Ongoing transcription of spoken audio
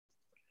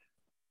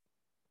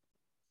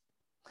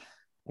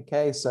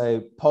Okay,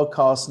 so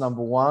podcast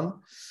number one.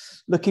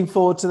 Looking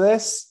forward to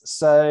this.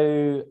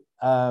 So,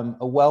 a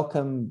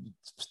welcome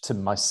to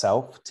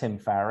myself, Tim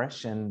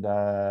Farish, and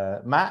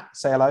Matt.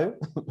 Say hello.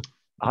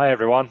 Hi,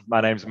 everyone.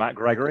 My name's Matt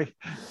Gregory.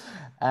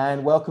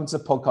 And welcome to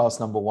podcast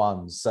number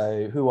one.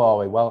 So, who are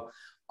we? Well,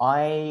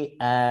 I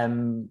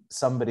am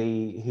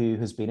somebody who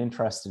has been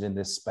interested in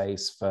this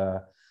space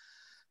for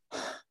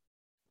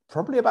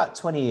probably about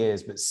 20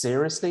 years, but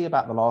seriously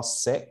about the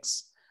last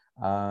 6.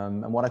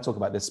 And when I talk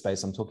about this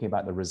space, I'm talking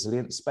about the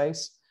resilience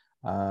space.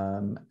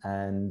 About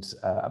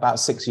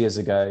 6 years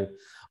ago,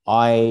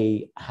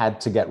 I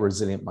had to get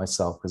resilient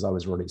myself because I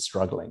was really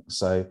struggling.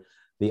 So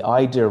the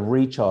idea of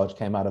Recharge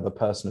came out of a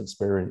personal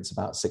experience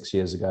about 6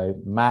 years ago.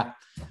 Matt,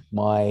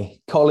 my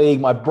colleague,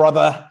 my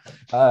brother,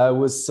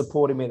 was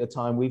supporting me at the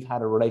time. We've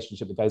had a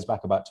relationship that goes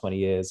back about 20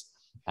 years.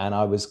 And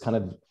I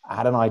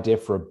had an idea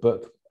for a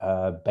book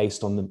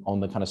based on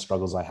the kind of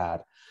struggles I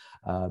had.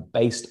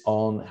 Based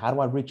on how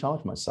do I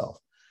recharge myself.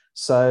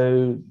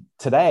 So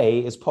today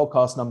is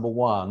podcast number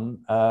one,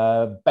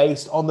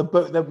 based on the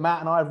book that Matt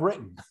and I have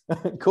written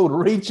called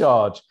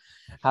Recharge,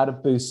 How to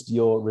Boost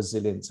Your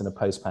Resilience in a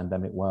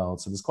Post-Pandemic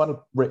World. So there's quite a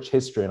rich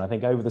history. And I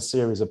think over the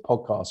series of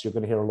podcasts, you're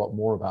going to hear a lot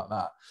more about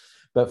that.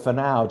 But for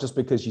now, just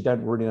because you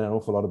don't really know an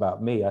awful lot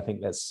about me, I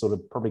think let's sort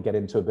of probably get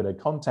into a bit of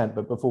content.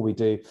 But before we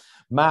do,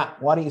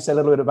 Matt, why don't you say a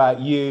little bit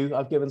about you?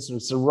 I've given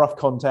some rough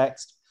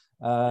context.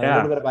 A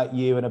little bit about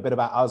you and a bit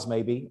about us,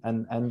 maybe,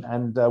 and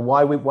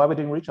why we're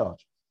doing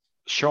Recharge.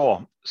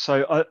 Sure.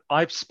 So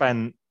I've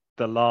spent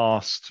the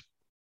last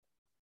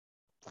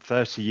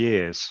 30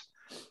 years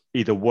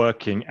either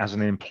working as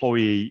an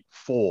employee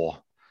for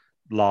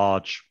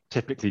large,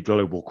 typically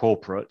global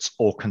corporates,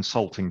 or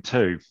consulting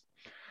too.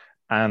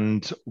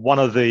 And one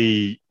of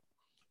the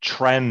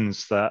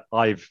trends that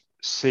I've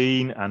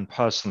seen and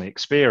personally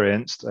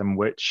experienced, and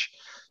which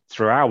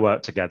through our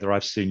work together,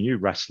 I've seen you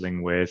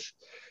wrestling with,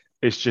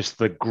 is just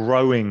the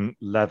growing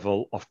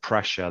level of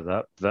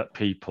pressure that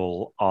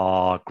people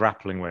are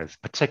grappling with,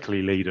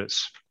 particularly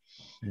leaders.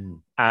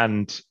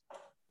 And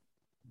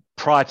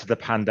prior to the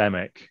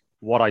pandemic,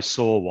 what I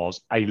saw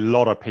was a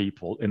lot of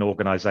people in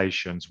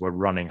organizations were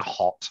running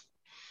hot.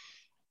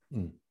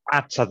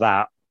 Add to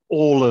that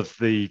all of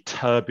the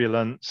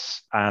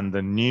turbulence and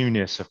the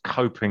newness of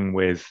coping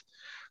with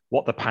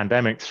what the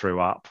pandemic threw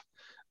up.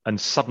 And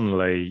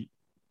suddenly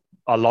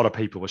a lot of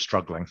people were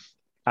struggling.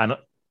 And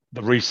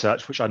the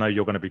research, which I know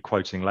you're going to be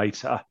quoting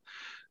later,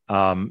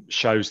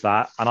 shows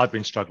that. And I've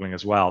been struggling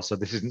as well. So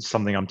this isn't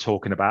something I'm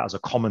talking about as a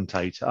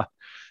commentator.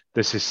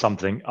 This is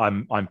something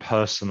I'm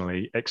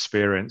personally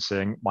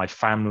experiencing. My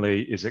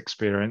family is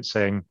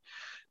experiencing,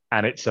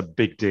 and it's a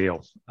big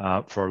deal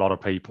for a lot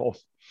of people.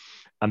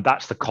 And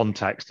that's the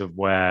context of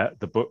where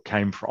the book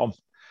came from.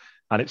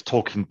 And it's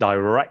talking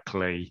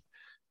directly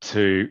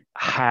to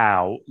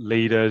how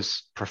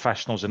leaders,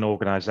 professionals in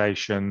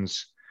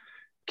organizations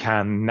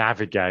can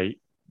navigate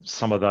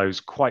some of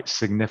those quite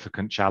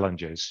significant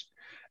challenges.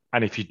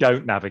 And if you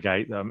don't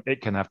navigate them,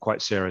 it can have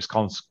quite serious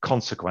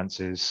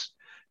consequences,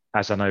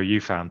 as I know you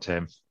found,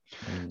 Tim.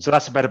 So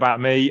that's a bit about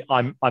me.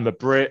 I'm a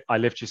Brit. I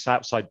live just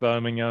outside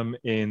Birmingham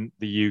in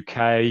the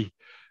UK.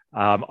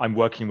 I'm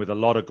working with a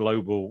lot of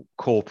global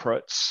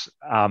corporates,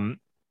 and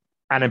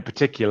in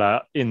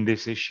particular in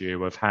this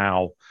issue of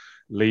how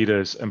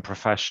leaders and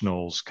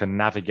professionals can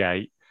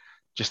navigate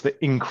just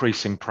the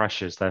increasing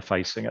pressures they're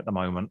facing at the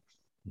moment.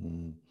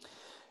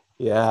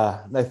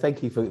 Yeah, no,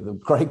 thank you for the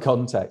great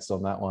context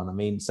on that one. I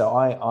mean, so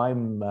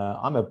I'm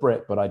a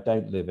Brit, but I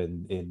don't live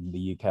in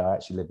the UK. I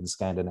actually live in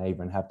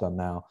Scandinavia and have done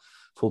now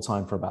full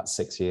time for about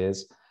 6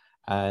 years.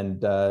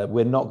 And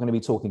we're not going to be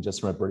talking just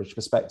from a British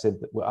perspective.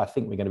 I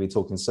think we're going to be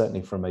talking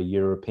certainly from a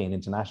European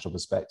international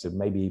perspective,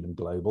 maybe even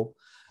global.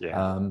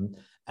 Yeah.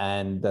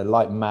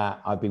 Like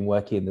Matt, I've been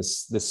working in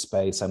this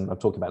space, and I'm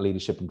talking about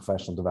leadership and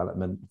professional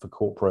development for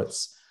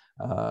corporates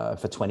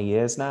for 20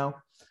 years now.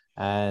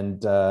 And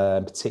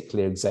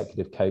particularly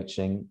executive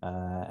coaching.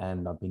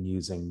 And I've been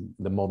using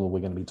the model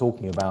we're going to be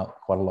talking about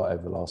quite a lot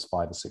over the last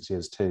 5 or 6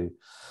 years too.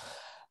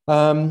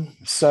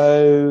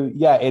 So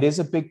yeah, it is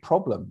a big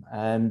problem.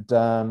 And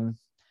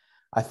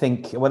I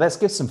think, well, let's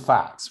give some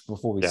facts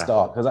before we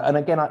start. And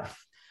again,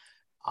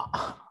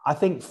 I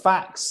think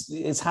facts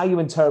is how you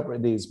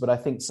interpret these, but I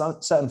think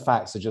certain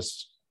facts are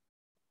just,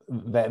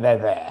 they're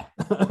there.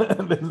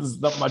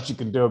 There's not much you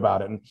can do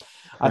about it. And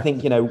I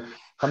think,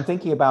 I'm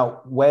thinking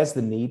about where's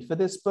the need for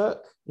this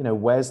book,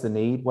 where's the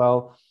need?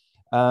 Well,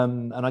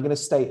 and I'm going to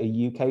state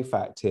a UK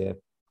fact here.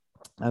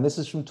 And this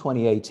is from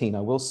 2018.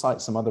 I will cite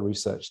some other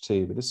research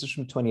too, but this is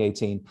from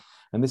 2018.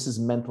 And this is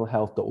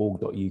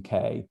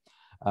mentalhealth.org.uk,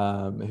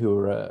 who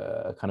are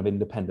a kind of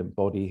independent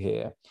body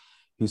here,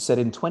 who said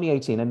in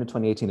 2018, end of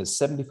 2018, that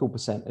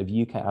 74% of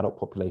UK adult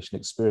population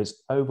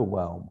experienced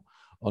overwhelm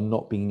or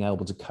not being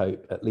able to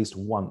cope at least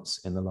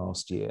once in the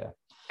last year.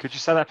 Could you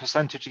say that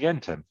percentage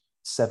again, Tim?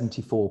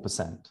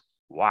 74%.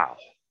 Wow.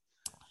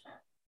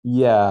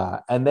 Yeah.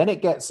 And then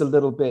it gets a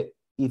little bit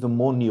even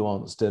more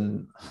nuanced.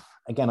 And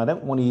again, I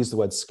don't want to use the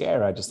word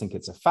scare. I just think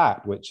it's a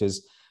fact, which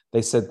is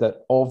they said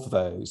that of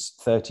those,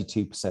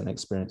 32%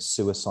 experienced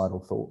suicidal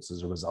thoughts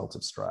as a result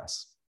of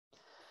stress.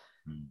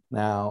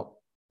 Now,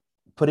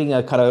 putting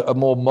a kind of a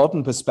more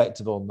modern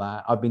perspective on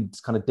that, I've been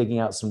kind of digging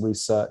out some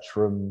research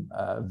from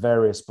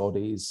various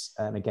bodies,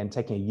 and again,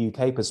 taking a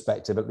UK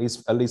perspective, at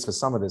least for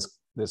some of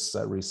this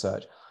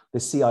research, the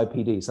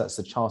CIPD, so that's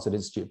the Chartered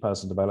Institute of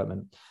Personal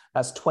Development,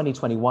 that's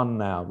 2021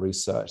 now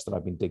research that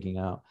I've been digging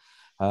out,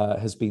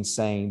 has been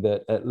saying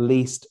that at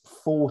least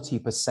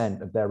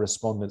 40% of their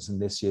respondents in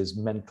this year's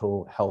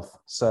mental health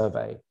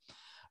survey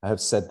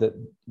have said that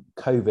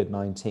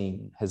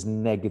COVID-19 has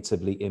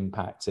negatively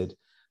impacted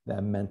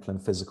their mental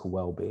and physical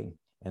well-being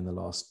in the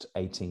last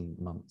 18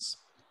 months.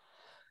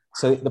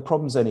 So the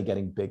problem's only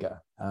getting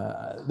bigger.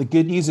 The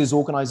good news is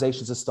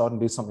organizations are starting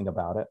to do something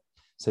about it.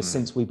 So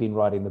since we've been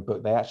writing the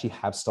book, they actually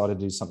have started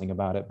to do something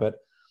about it. But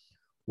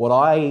what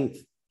I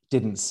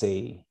didn't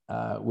see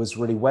was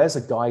really, where's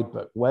a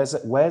guidebook? Where's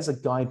a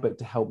guidebook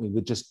to help me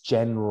with just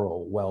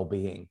general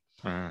well-being?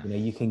 You know,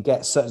 you can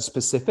get certain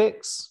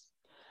specifics,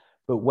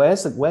 but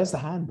where's the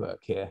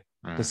handbook here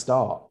to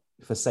start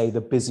for, say,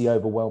 the busy,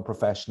 overwhelmed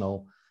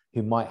professional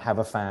who might have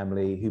a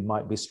family, who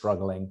might be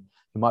struggling,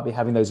 who might be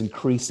having those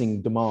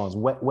increasing demands?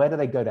 Where do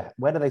they go to?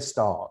 Where do they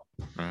start?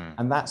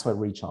 And that's where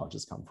Recharge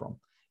has come from.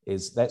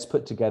 Is let's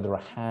put together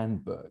a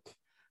handbook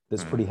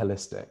that's pretty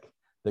holistic,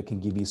 that can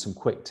give you some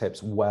quick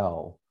tips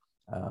on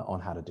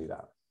how to do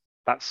that.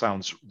 That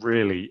sounds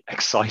really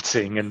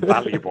exciting and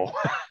valuable.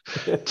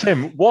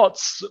 Tim,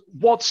 what's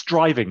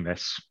driving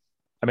this?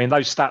 I mean,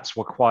 those stats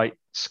were quite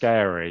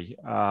scary.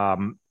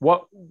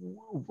 What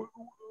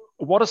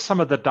are some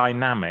of the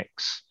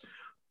dynamics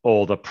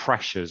or the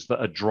pressures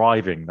that are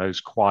driving those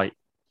quite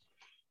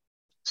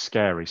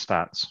scary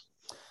stats?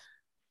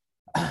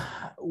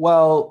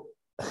 Well,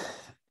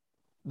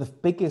 the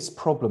biggest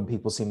problem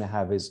people seem to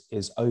have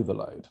is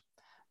overload.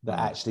 That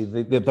actually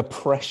the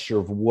pressure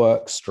of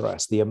work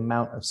stress, the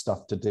amount of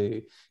stuff to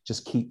do,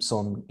 just keeps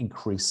on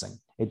increasing.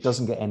 It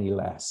doesn't get any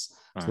less.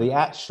 So the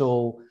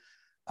actual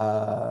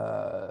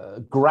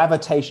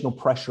gravitational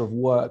pressure of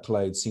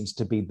workload seems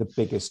to be the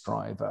biggest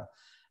driver.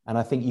 And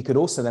I think you could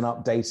also then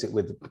update it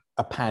with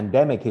a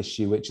pandemic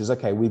issue, which is,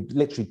 okay, we've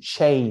literally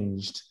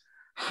changed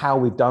how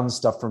we've done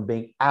stuff from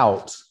being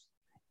out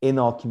in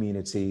our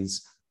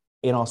communities,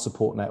 in our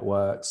support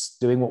networks,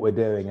 doing what we're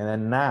doing. And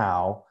then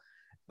now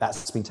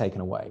that's been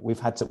taken away. We've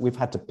had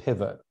to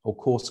pivot or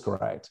course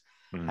correct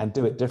and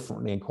do it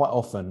differently. And quite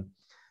often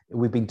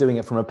we've been doing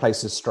it from a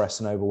place of stress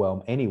and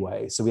overwhelm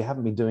anyway. So we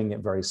haven't been doing it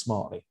very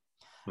smartly.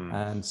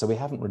 And so we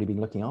haven't really been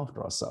looking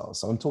after ourselves.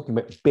 So I'm talking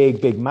about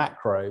big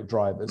macro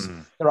drivers.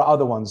 There are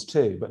other ones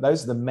too, but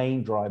those are the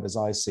main drivers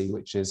I see,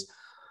 which is,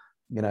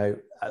 you know,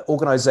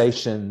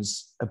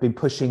 organizations have been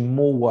pushing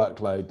more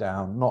workload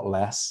down, not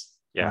less.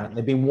 Yeah. Right?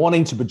 They've been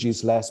wanting to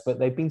produce less, but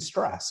they've been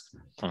stressed.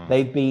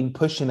 They've been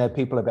pushing their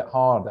people a bit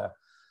harder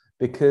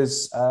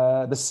because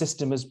the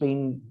system has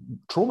been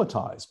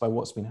traumatized by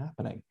what's been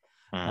happening.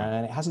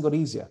 And it hasn't got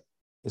easier.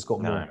 It's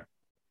got more.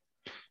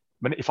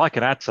 I mean, if I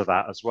could add to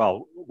that as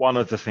well, one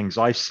of the things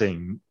I've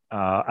seen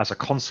as a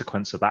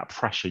consequence of that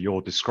pressure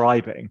you're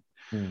describing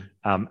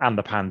and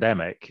the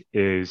pandemic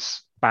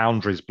is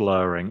boundaries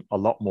blurring a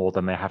lot more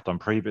than they have done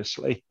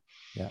previously.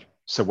 Yeah.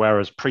 So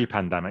whereas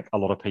pre-pandemic, a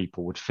lot of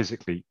people would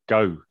physically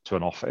go to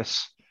an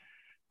office,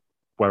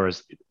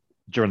 whereas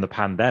during the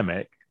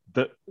pandemic,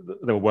 they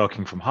were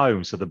working from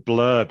home. So the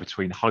blur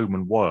between home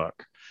and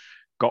work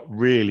got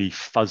really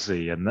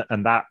fuzzy. And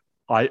that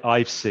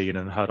I've seen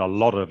and heard a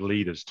lot of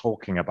leaders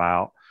talking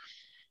about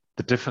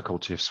the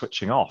difficulty of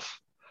switching off,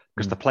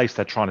 because the place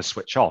they're trying to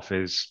switch off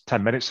is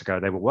 10 minutes ago,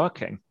 they were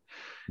working.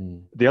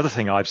 The other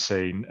thing I've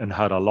seen and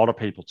heard a lot of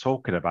people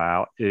talking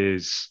about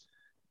is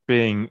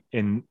being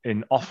in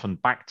often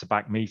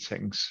back-to-back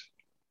meetings,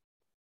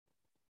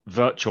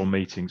 virtual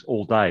meetings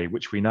all day,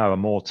 which we know are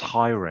more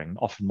tiring,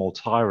 often more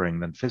tiring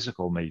than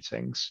physical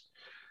meetings.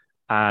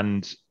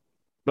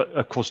 But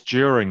of course,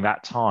 during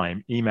that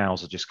time,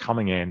 emails are just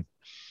coming in.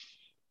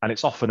 And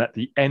it's often at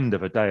the end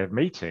of a day of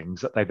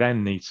meetings that they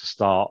then need to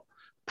start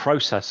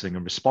processing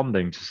and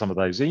responding to some of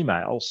those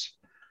emails.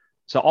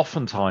 So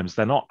oftentimes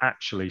they're not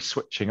actually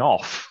switching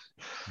off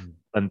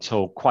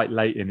until quite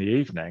late in the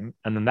evening.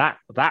 And then that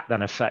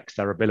then affects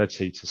their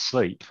ability to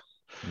sleep.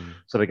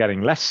 So they're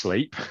getting less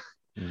sleep,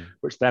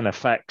 which then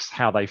affects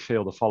how they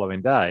feel the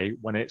following day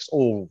when it's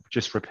all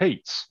just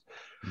repeats.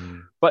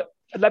 But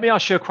let me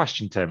ask you a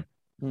question, Tim.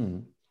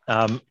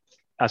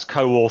 As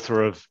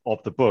co-author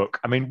of the book,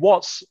 I mean,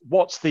 what's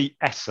the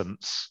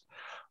essence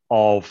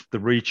of the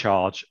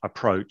Recharge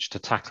approach to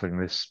tackling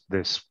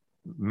this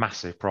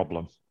massive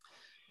problem?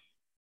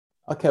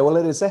 Okay, well,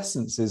 at its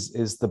essence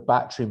is the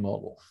battery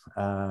model,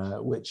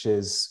 which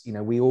is, you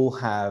know, we all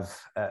have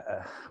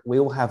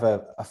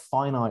a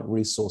finite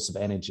resource of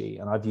energy,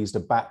 and I've used a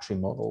battery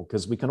model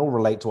because we can all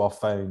relate to our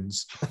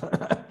phones.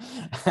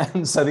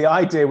 And so the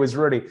idea was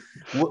really,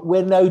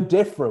 we're no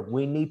different.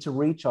 We need to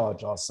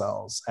recharge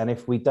ourselves, and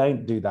if we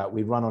don't do that,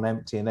 we run on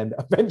empty, and then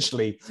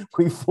eventually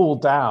we fall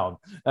down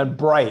and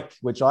break,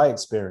 which I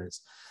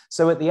experienced.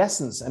 So at the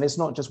essence, and it's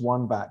not just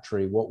one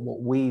battery, what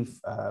we've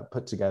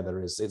put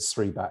together is it's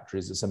 3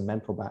 batteries. It's a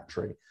mental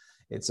battery,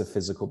 it's a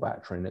physical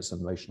battery, and it's an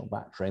emotional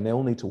battery. And they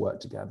all need to work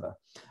together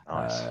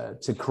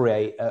to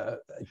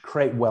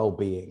create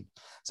well-being.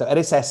 So at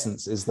its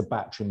essence is the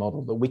battery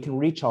model that we can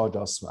recharge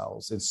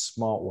ourselves in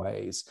smart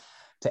ways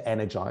to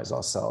energize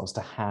ourselves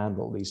to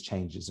handle these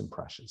changes and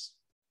pressures.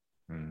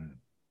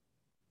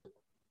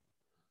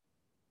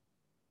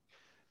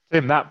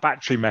 Tim, that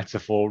battery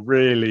metaphor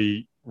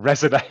really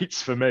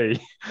resonates for me.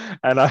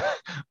 And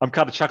I'm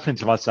kind of chuckling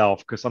to myself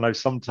because I know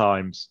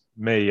sometimes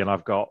me, and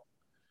I've got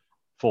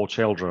 4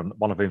 children,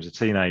 one of whom's a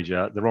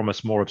teenager, they're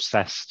almost more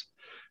obsessed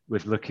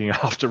with looking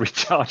after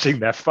recharging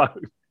their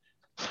phone.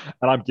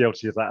 And I'm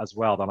guilty of that as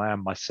well than I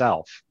am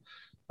myself,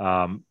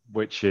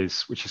 which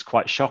is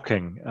quite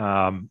shocking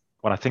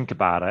when I think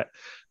about it.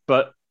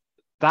 But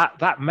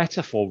that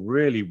metaphor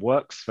really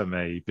works for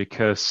me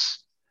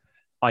because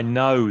I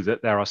know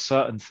that there are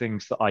certain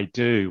things that I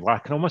do where I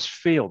can almost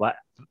feel that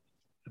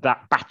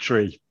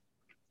battery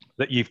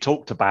that you've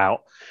talked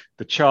about,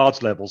 the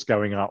charge levels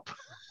going up.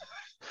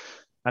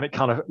 And it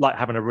kind of like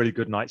having a really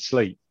good night's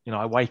sleep. You know,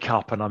 I wake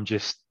up and I'm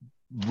just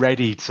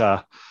ready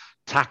to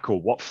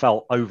tackle what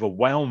felt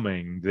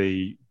overwhelming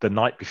the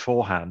night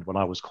beforehand when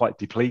I was quite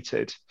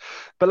depleted.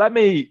 But let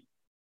me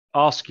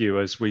ask you,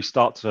 as we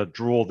start to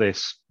draw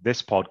this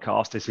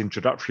podcast, this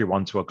introductory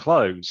one, to a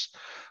close,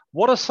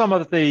 what are some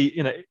of the,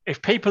 you know,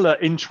 if people are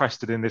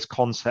interested in this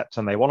concept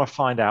and they want to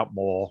find out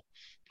more,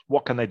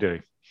 what can they do?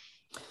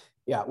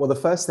 Yeah, well, the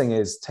first thing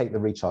is take the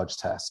recharge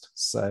test.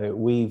 So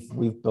we've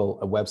built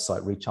a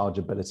website,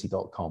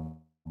 rechargeability.com,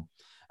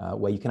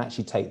 where you can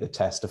actually take the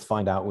test to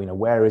find out, you know,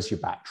 where is your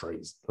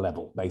batteries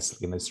level,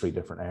 basically in those 3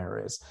 different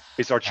areas.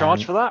 Is there a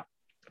charge for that?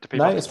 Do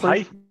people have to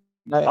pay?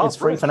 No, it's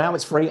free. For now,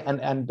 it's free.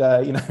 And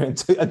you know,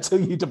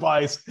 until you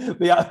devise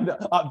the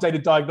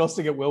updated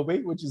diagnostic, it will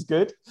be, which is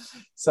good.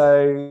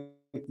 So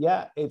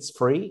yeah, it's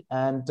free.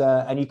 And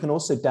you can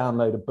also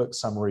download a book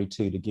summary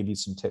too, to give you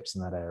some tips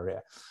in that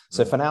area.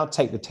 So for now,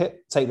 take the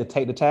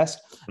test,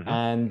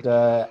 and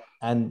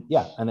then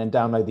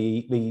download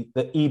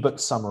the ebook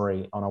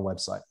summary on our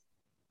website.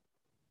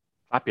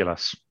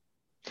 Fabulous.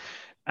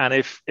 And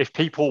if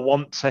people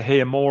want to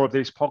hear more of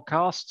these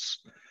podcasts,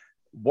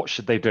 what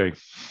should they do?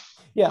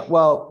 Yeah,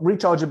 well,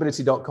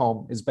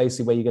 rechargeability.com is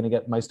basically where you're going to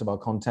get most of our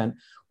content.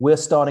 We're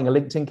starting a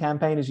LinkedIn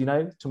campaign, as you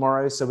know,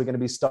 tomorrow. So we're going to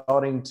be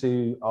starting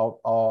to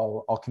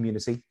our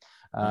community.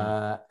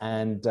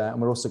 And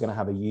we're also going to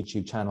have a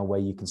YouTube channel where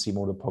you can see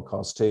more of the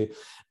podcasts too.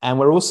 And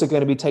we're also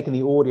going to be taking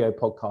the audio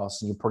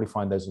podcasts, and you'll probably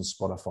find those on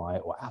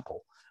Spotify or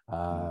Apple.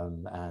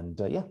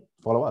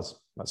 Follow us.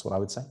 That's what I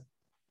would say.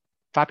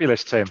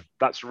 Fabulous, Tim.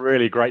 That's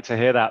really great to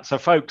hear that. So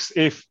folks,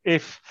 if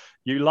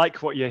you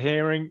like what you're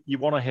hearing, you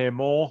want to hear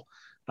more,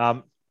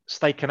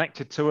 stay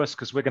connected to us,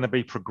 because we're going to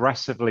be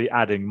progressively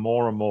adding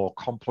more and more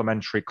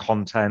complementary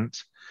content.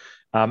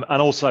 And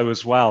also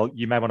as well,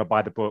 you may want to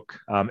buy the book.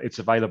 It's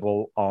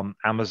available on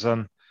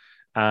Amazon,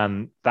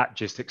 and that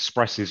just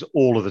expresses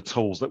all of the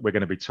tools that we're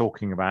going to be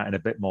talking about in a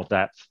bit more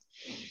depth.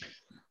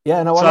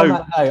 Yeah, no, on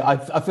that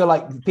note, I feel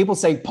like people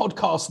say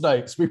podcast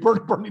notes. We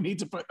probably need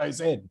to put those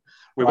in.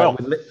 We will.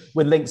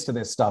 With links to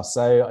this stuff.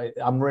 So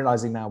I'm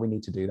realizing now we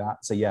need to do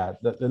that. So yeah,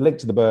 the link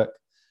to the book,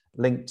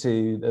 link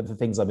to the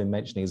things I've been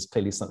mentioning is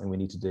clearly something we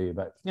need to do.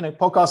 But, you know,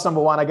 podcast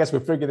number 1, I guess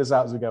we'll figure this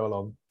out as we go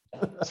along.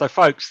 So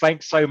folks,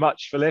 thanks so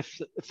much for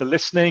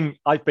listening.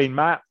 I've been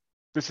Matt.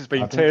 This has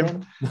been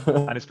Tim.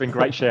 And it's been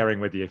great sharing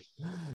with you.